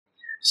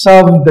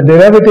So the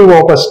derivative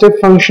of a step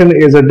function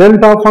is a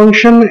delta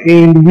function,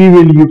 and we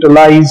will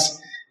utilize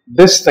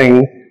this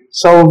thing.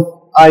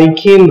 So I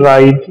can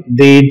write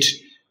that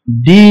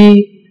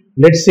d,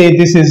 let's say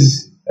this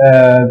is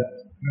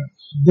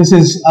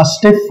a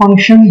step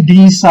function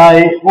d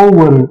psi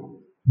over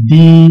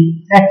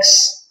dx.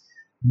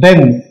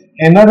 Then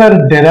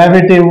another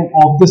derivative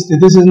of this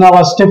is now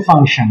a step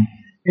function.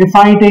 If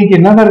I take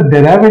another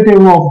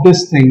derivative of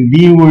this thing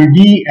d over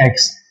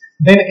dx,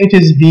 then it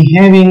is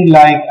behaving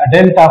like a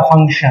delta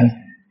function,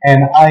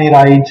 and I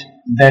write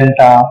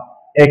delta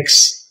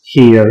x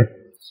here.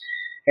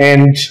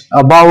 And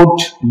about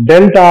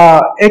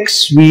delta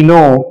x, we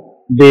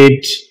know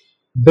that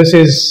this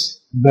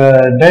is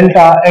the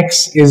delta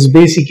x is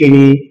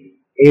basically,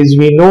 as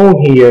we know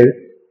here,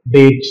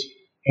 that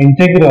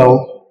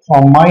integral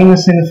from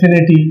minus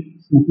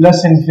infinity to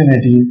plus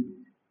infinity,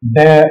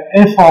 the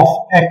f of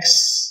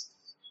x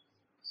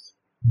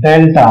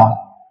delta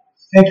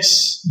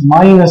x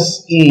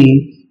minus a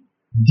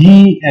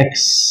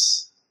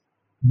dx,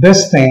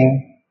 this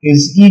thing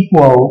is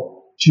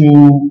equal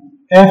to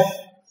f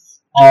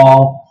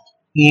of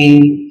a,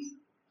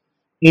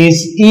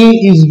 is a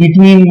is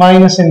between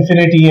minus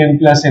infinity and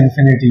plus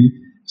infinity,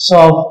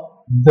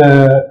 so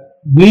the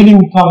value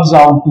comes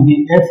out to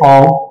be f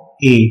of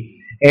a,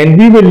 and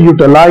we will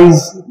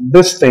utilize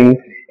this thing.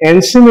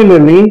 And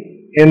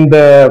similarly, in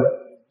the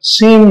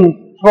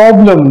same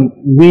problem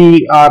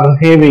we are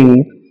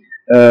having,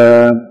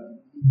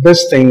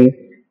 this thing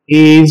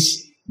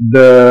is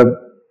the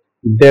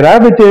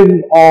derivative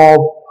of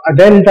a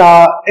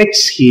delta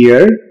x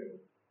here.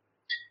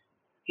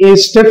 A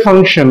step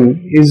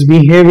function is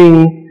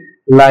behaving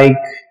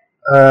like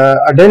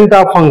a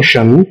delta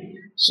function,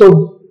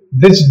 so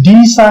this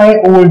d psi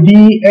over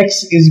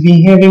dx is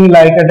behaving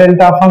like a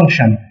delta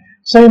function.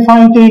 So if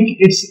I take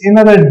its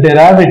another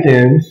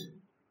derivative,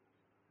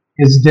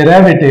 its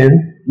derivative,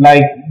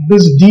 like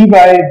this d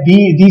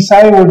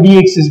psi over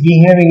dx is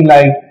behaving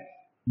like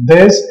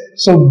this,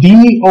 so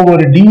d over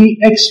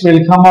dx will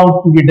come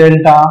out to be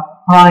delta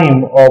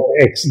prime of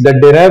x, the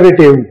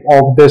derivative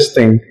of this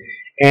thing.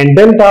 And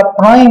delta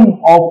prime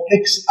of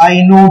x,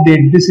 I know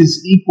that this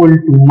is equal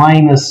to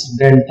minus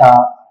delta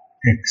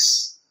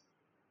x.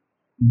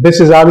 This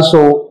is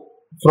also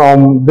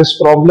from this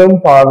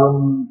problem, part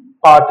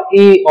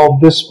A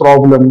of this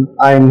problem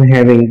I am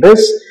having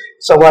this.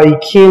 So I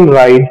can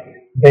write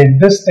that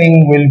this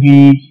thing will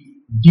be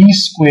d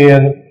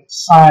square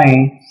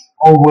psi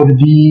over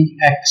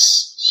dx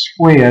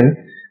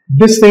square.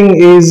 This thing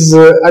is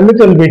a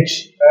little bit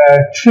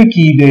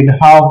tricky, that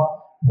how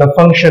the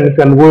function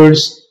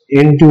converts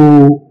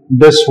into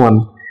this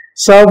one.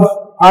 So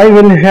I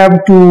will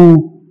have to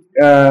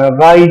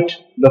write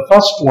the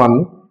first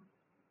one.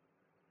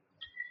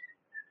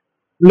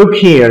 Look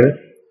here,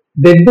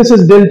 that this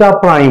is delta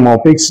prime of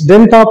x.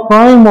 Delta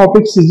prime of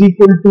x is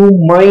equal to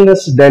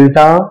minus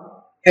delta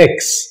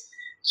x.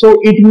 So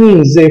it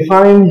means if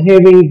I am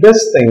having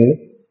this thing,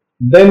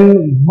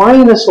 then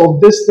minus of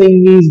this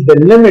thing means the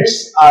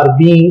limits are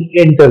being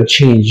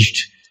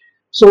interchanged.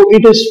 So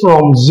it is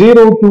from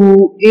 0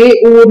 to a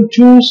over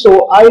 2,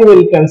 so I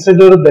will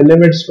consider the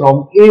limits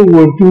from a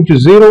over 2 to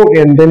 0,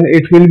 and then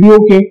it will be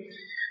okay.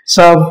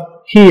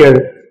 So here,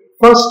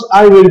 first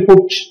I will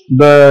put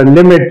the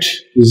limit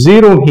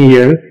 0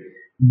 here,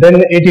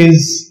 then it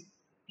is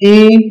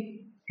a,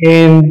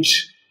 and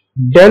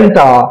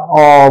delta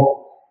of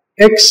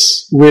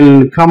x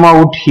will come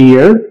out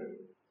here.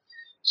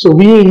 So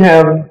we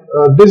have,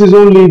 this is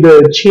only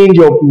the change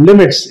of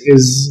limits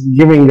is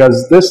giving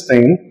us this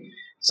thing.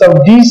 So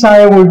d psi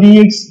over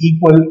dx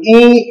equal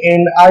a,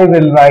 and I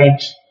will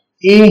write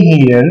a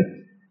here,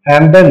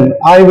 and then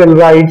I will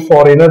write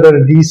for another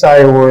d psi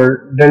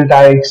over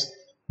delta x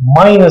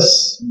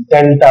minus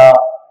delta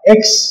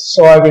x.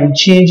 So I will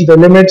change the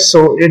limits,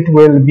 so it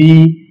will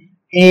be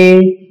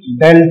a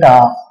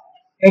delta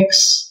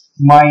x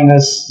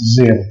minus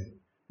 0,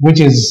 which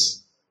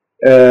is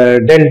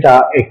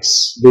delta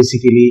x,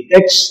 basically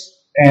x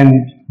and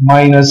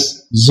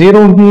minus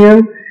 0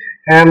 here,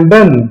 and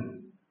then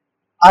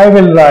I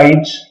will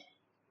write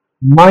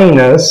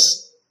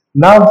minus.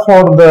 Now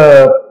for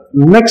the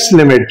next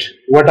limit,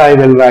 what I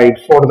will write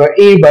for the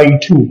a by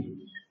 2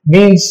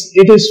 means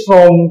it is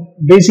from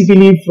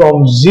basically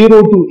from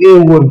 0 to a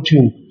over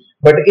 2,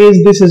 but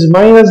as this is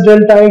minus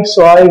delta x,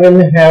 so I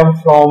will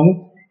have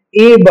from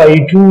a by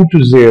 2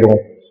 to 0.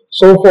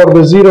 So for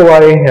the 0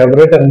 I have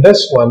written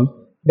this one,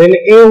 then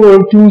a over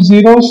 2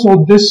 0,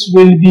 so this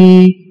will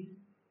be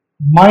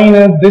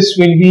minus, this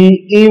will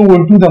be a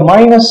over to the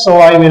minus, so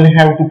I will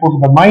have to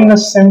put the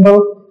minus symbol.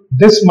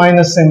 This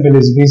minus symbol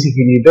is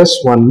basically this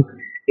one,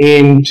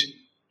 and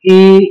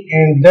a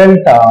and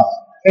delta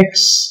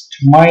x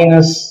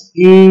minus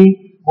a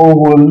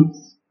over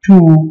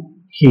 2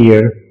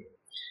 here.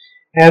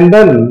 And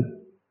then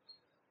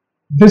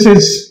this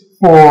is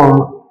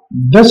for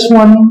this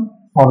one,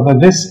 for the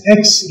this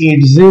x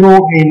is 0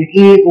 and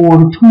a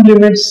over 2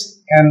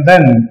 limits, and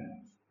then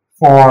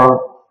for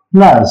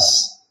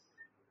plus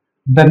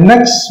the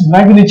next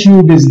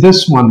magnitude is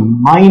this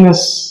one,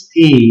 minus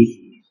a,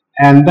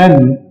 and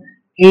then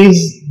is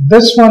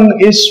this one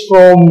is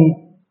from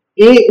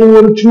a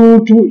over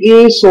 2 to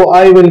a, so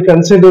I will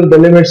consider the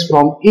limits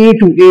from a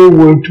to a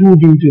over 2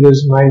 due to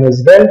this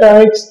minus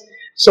delta x.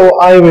 So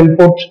I will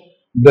put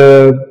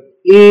the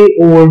a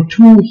over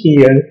 2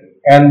 here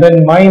and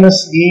then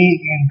minus a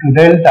into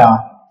delta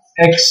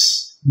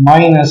x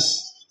minus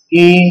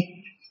a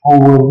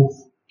over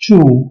 2,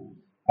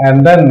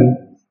 and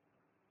then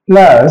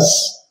plus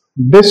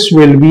this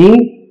will be,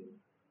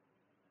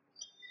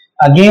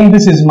 again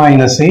this is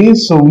minus a,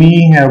 so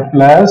we have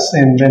plus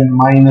and then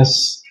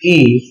minus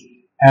a,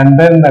 and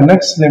then the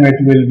next limit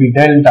will be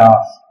delta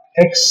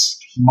x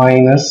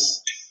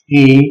minus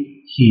a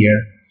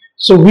here.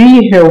 So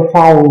we have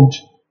found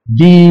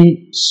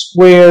d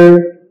square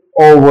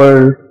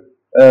over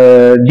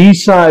d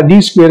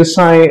square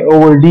psi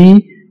over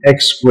d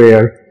x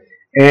square,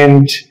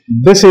 and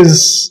this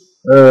is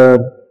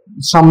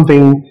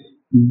something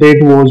that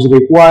was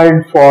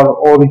required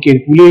for our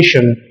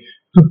calculation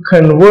to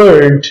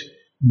convert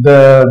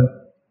the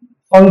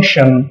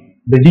function,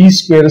 the d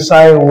square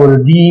psi over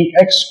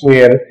dx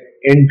square,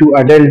 into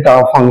a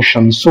delta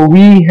function. So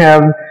we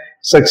have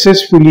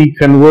successfully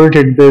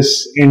converted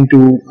this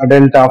into a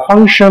delta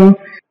function.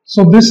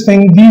 So this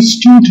thing,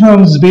 these two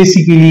terms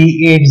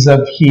basically adds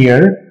up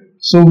here.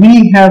 So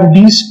we have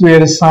d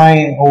square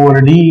psi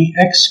over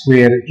dx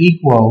square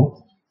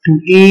equal to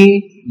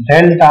a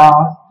delta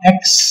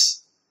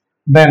x,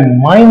 then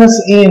minus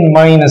a and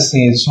minus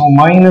a, so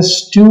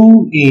minus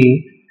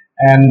 2a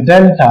and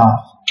delta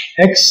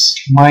x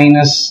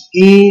minus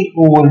a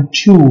over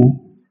 2,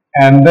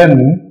 and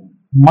then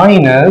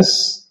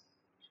minus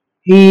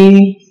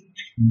a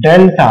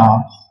delta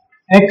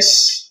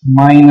x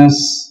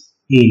minus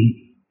a.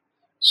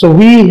 So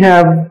we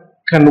have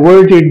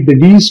converted the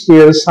d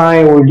square psi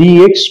over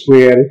dx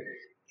square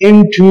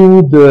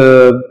into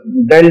the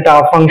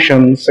delta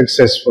function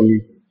successfully.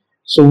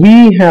 So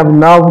we have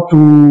now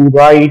to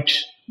write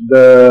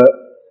the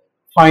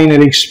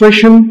final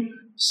expression.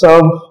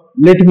 So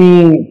let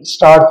me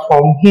start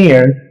from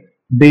here,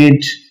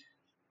 that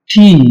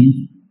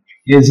t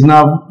is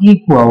now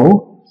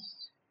equal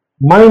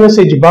minus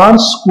h bar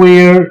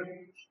square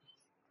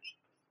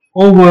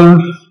over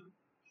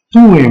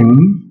 2m,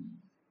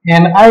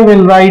 and I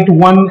will write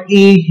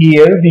 1a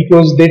here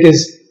because that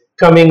is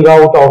coming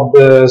out of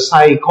the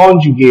psi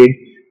conjugate,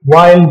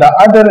 while the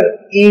other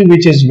a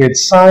which is with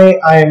psi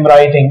I am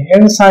writing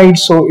inside,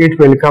 so it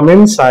will come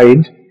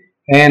inside,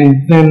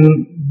 and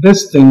then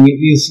this thing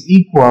is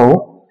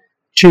equal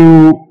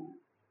to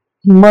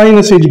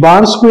minus h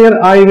bar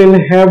square. I will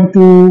have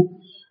to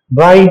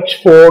write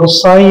for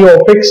psi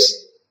of x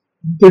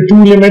the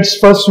two limits,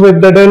 first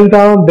with the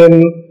delta,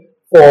 then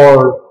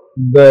for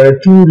the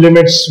two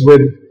limits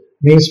with,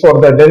 means for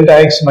the delta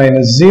x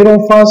minus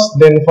 0 first,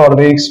 then for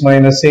the x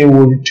minus a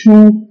over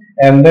 2,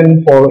 and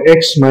then for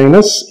x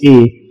minus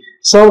a.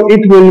 So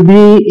it will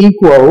be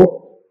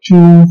equal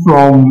to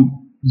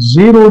from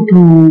 0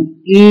 to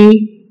a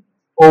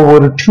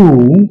over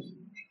 2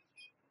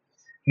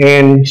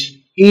 and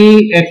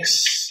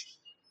ax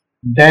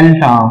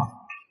delta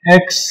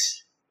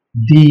x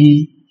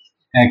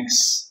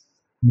dx,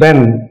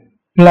 then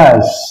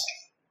plus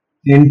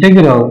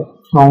integral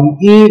from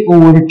a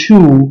over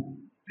 2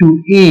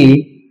 to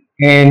a,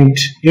 and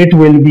it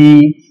will be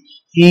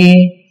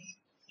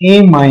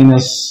a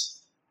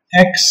minus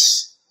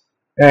x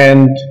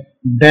and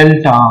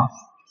delta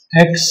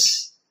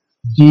x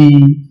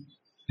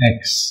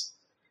dx.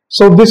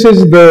 So this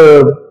is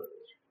the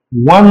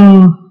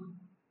one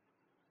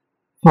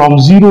from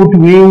 0 to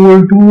a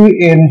over 2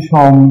 and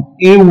from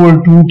a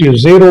over 2 to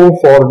 0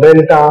 for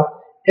delta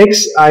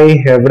x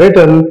I have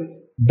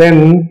written,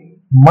 then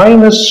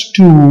minus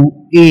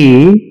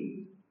 2a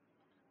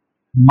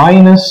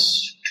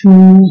minus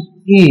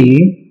 2a,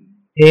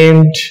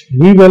 and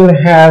we will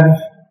have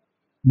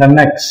the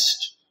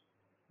next,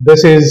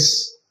 this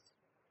is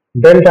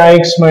delta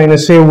x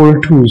minus a over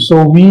 2.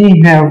 So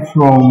we have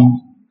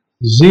from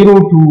 0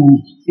 to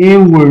a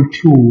over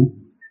 2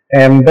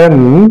 and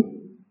then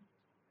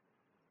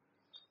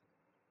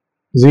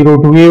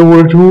 0 to a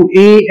over 2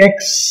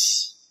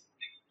 ax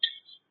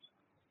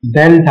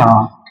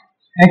delta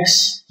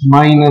x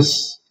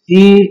minus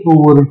a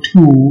over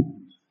 2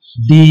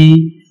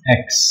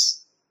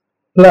 dx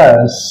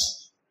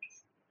plus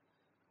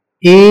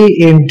a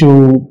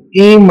into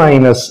a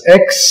minus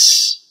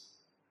x.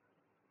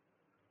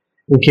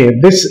 Okay,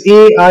 this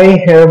a I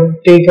have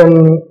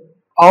taken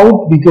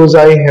out because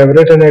I have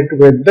written it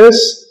with this,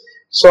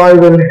 so I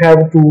will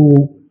have to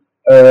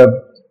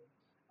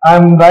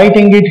I'm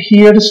writing it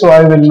here, so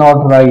I will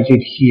not write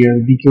it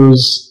here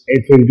because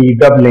it will be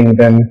doubling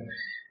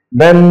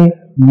then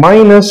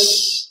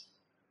minus,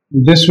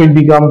 this will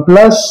become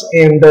plus,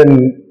 and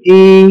then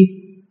a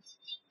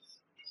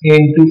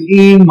into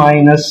a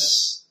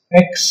minus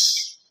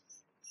x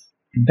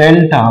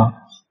delta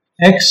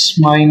x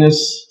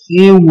minus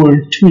a over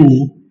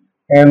 2,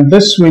 and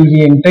this will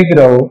be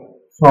integral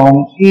from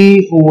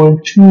a over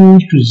 2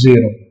 to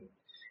 0,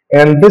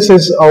 and this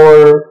is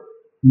our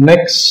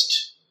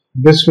next,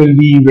 this will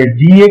be with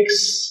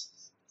dx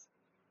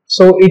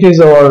So it is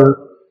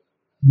our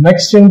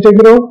next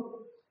integral,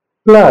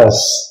 plus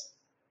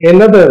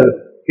another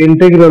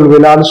integral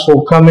will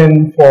also come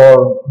in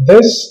for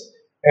this,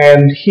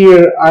 and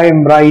here I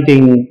am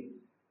writing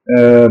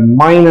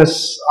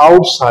minus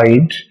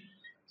outside,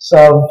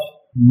 so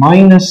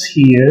minus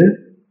here,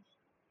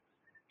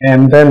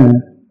 and then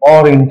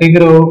our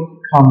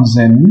integral comes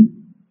in,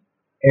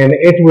 and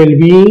it will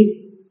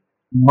be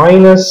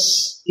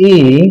minus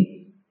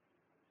a,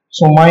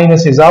 so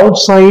minus is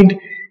outside,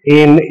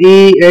 in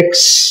ax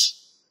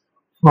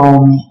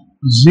from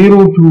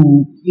 0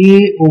 to a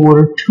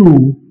over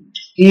 2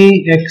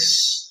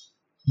 ax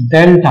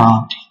delta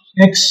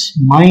x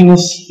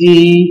minus a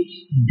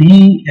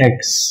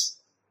dx,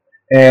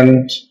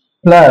 and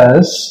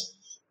plus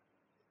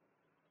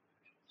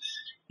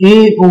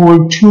a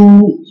over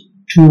 2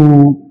 to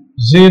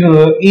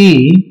 0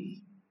 a,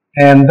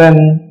 and then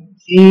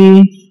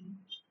a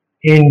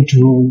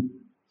into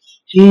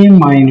a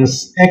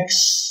minus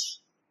x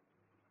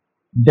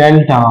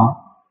delta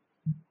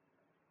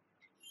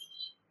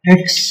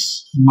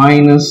x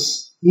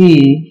minus a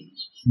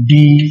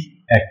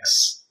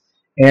dx,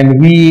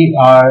 and we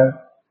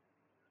are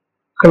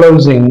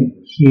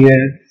closing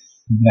here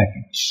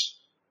brackets.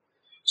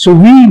 So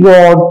we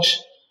got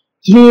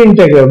three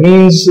integral,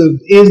 means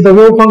is the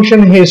wave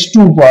function has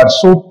two parts,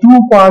 so two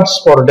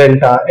parts for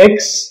delta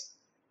x,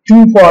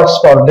 two parts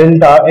for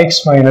delta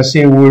x minus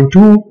a over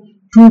 2,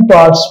 two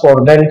parts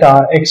for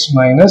delta x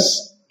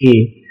minus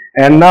a,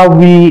 and now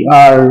we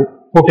are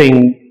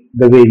putting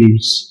the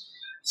values.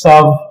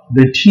 So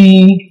the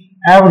t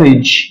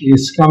average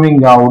is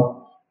coming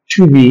out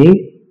to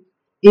be,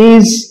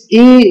 is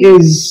a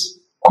is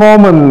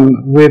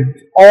common with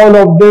all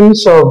of them,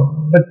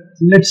 so but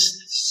let's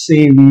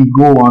say we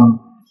go on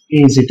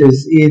as it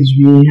is, as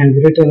we have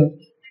written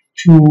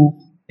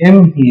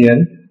 2m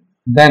here.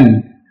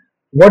 Then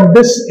what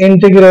this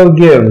integral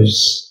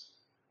gives,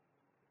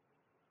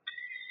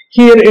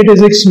 here it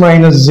is x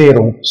minus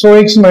 0, so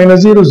x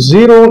minus 0,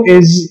 0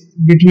 is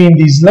between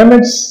these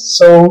limits,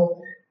 so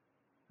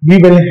we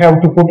will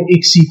have to put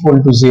x equal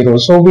to 0.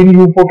 So when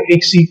you put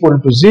x equal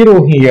to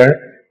 0 here,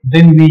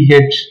 then we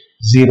get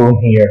 0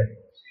 here.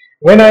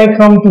 When I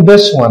come to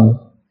this one,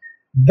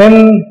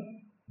 then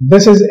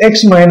this is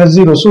x minus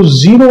 0, so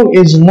 0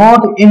 is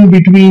not in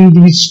between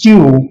these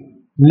two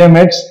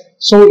limits,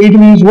 so it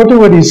means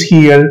whatever is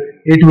here,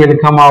 it will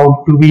come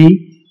out to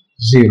be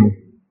 0.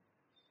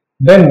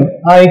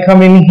 Then I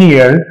come in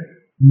here,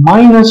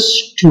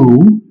 minus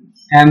 2,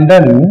 and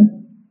then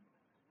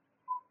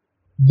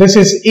this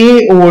is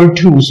a over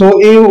 2, so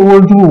a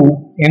over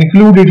 2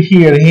 included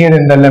here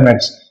in the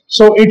limits,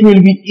 so it will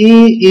be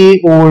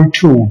a over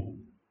 2,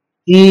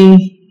 a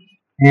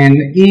and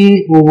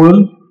a over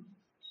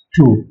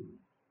 2,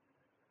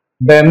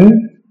 then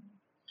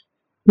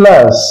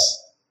plus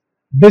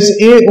this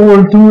a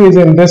over 2 is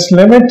in this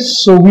limit,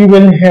 so we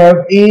will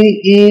have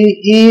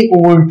a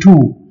over 2,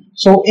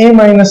 so a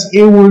minus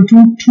a over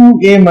 2,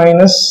 2a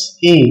minus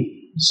a,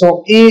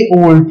 so a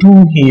over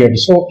 2 here,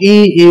 so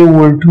a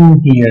over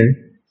 2 here,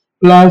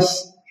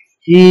 plus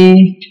a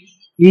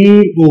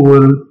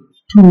over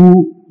 2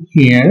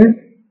 here,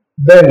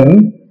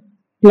 then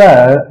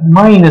plus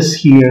minus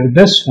here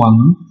this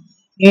one,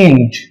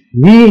 and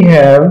we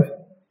have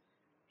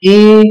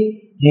a,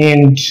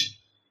 and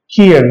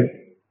here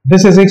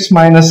this is x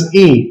minus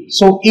a,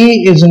 so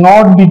a is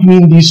not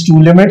between these two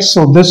limits,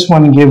 so this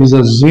one gives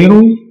us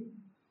 0.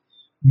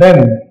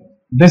 Then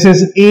this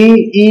is a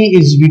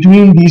is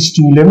between these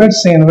two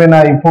limits, and when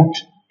I put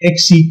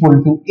x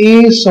equal to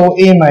a, so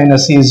a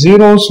minus a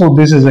 0, so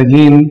this is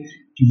again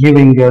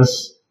giving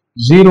us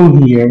 0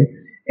 here,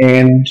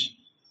 and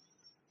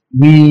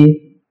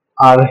we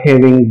are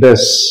having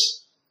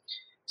this.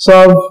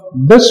 So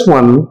this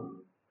one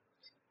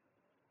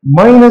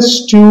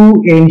minus 2,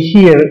 and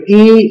here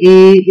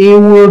a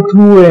over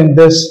 2, and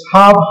this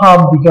half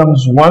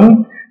becomes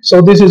 1,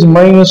 so this is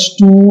minus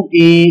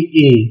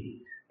 2a,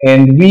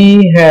 and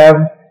we have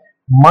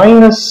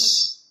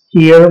minus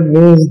here,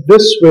 means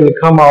this will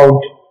come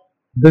out,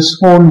 this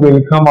whole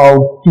will come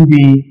out to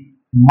be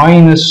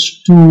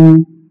minus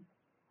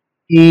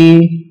 2a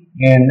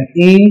and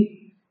a,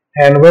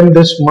 and when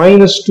this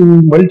minus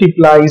 2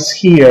 multiplies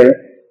here,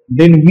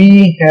 then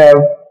we have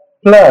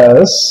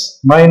plus,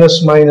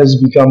 minus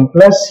become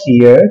plus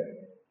here,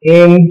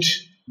 and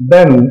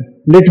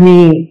then let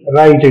me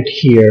write it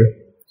here.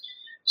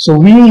 So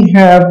we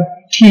have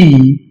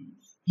t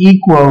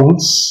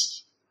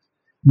equals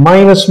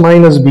minus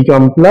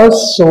become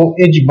plus, so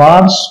h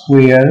bar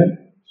square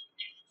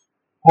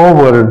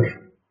over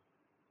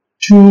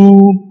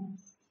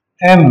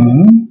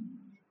 2m,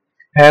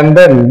 and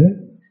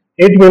then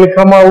it will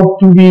come out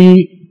to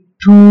be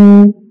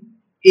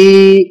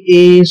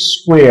 2a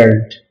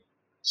squared,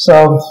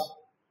 so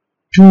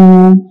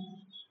 2a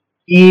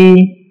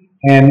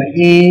and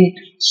a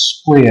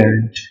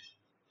squared,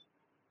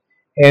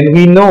 and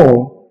we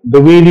know the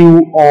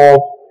value of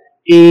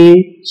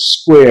a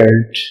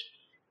squared.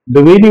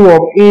 The value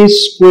of a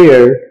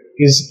squared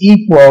is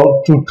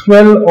equal to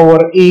 12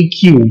 over a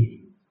cube.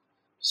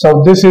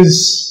 So this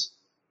is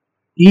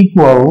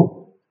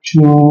equal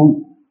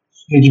to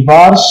h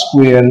bar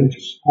square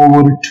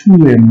over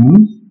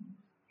 2m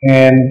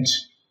and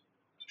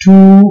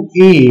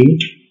 2a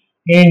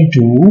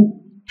into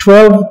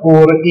 12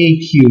 over a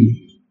cube.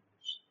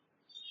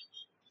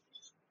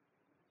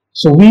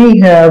 So we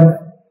have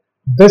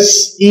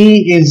this a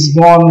is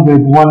gone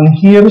with 1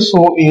 here,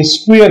 so a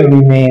square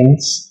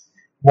remains,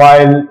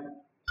 while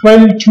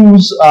 12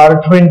 twos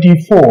are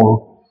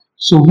 24.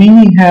 So we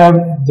have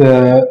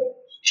the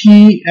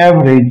T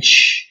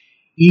average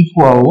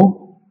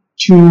equal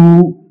to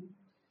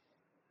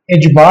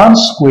h bar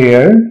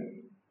square.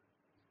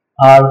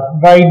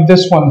 Write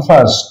this one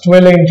first,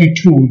 12 into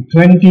 2,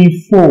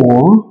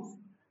 24,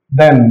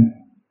 then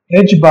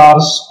h bar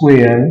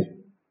square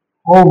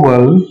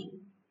over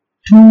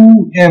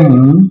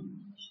 2m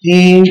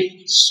a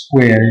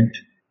squared.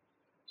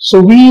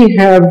 So we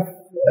have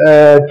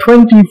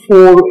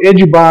 24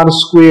 h bar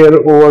square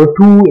over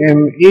 2m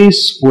a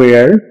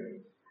square,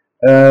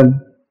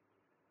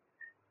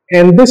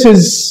 and this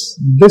is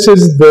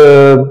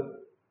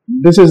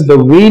the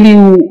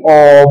value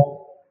of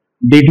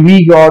that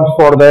we got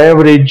for the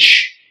average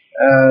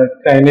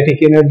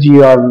kinetic energy,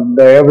 or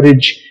the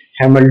average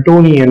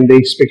Hamiltonian, the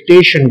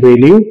expectation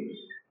value.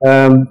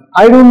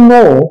 I don't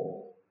know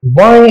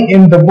why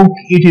in the book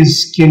it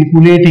is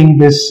calculating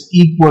this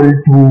equal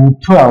to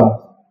 12.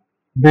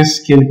 This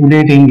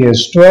calculating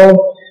as 12,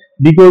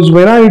 because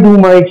when I do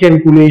my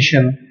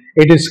calculation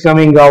it is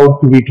coming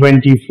out to be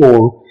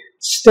 24.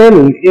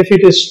 Still, if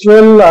it is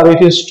 12 or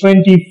it is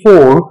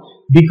 24,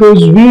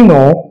 because we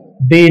know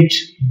that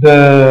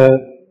the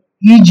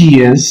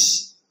EGS,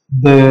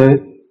 the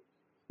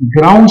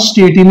ground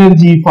state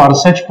energy for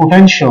such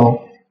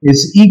potential,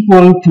 is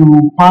equal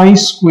to pi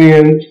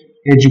squared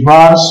h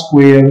bar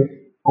square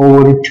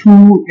over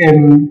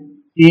 2m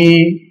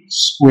a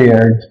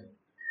squared.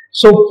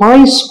 So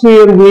pi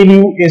square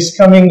value is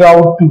coming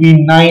out to be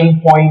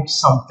 9 point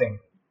something,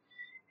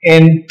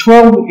 and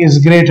 12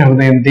 is greater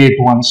than that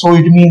one, so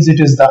it means it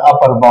is the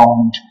upper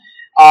bound,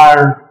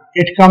 or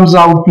it comes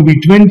out to be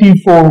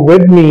 24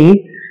 with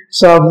me,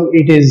 so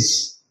it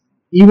is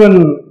even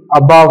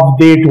above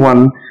that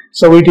one,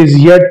 so it is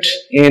yet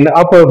an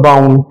upper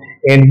bound,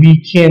 and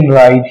we can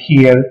write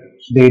here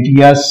that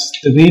yes,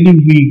 the value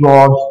we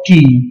got T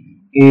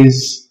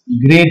is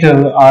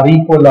greater or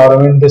equal, or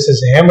when this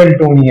is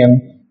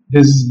Hamiltonian,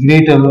 this is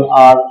greater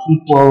or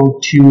equal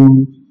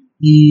to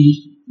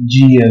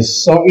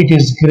EGS, so it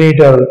is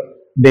greater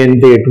than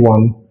that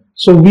one.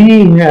 So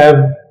we have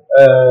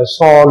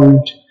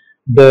solved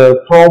the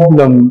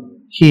problem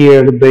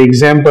here, the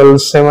example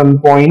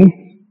 7.3,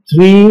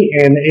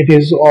 and it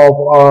is of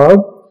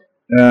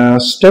a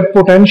step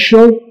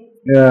potential,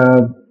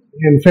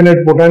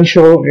 infinite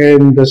potential,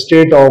 and the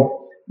state of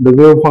the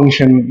wave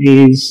function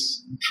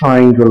is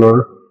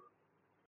triangular.